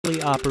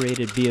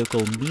operated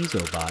vehicle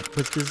Mesobot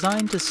was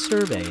designed to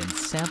survey and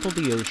sample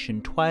the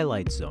ocean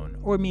twilight zone,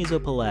 or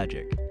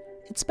mesopelagic.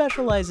 It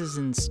specializes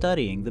in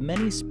studying the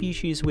many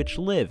species which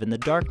live in the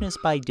darkness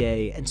by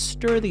day and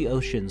stir the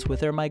oceans with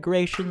their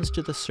migrations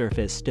to the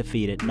surface to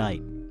feed at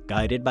night.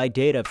 Guided by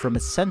data from a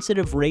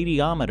sensitive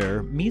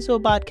radiometer,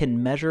 Mesobot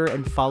can measure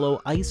and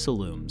follow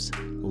isolumes,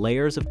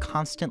 layers of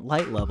constant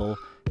light level,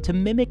 to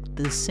mimic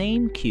the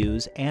same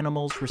cues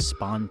animals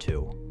respond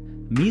to.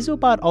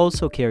 Mesobot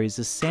also carries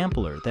a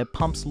sampler that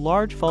pumps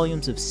large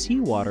volumes of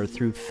seawater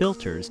through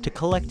filters to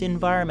collect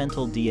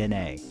environmental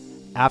DNA.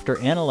 After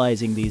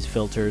analyzing these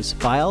filters,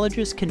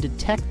 biologists can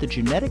detect the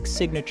genetic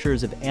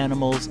signatures of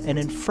animals and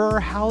infer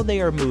how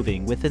they are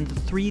moving within the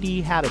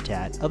 3D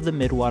habitat of the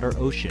Midwater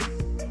ocean.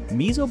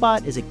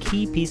 Mesobot is a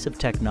key piece of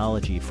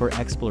technology for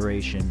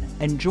exploration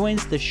and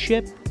joins the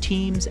ship,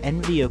 teams,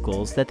 and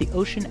vehicles that the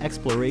Ocean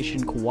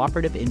Exploration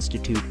Cooperative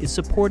Institute is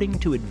supporting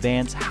to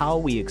advance how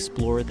we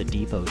explore the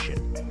deep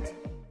ocean.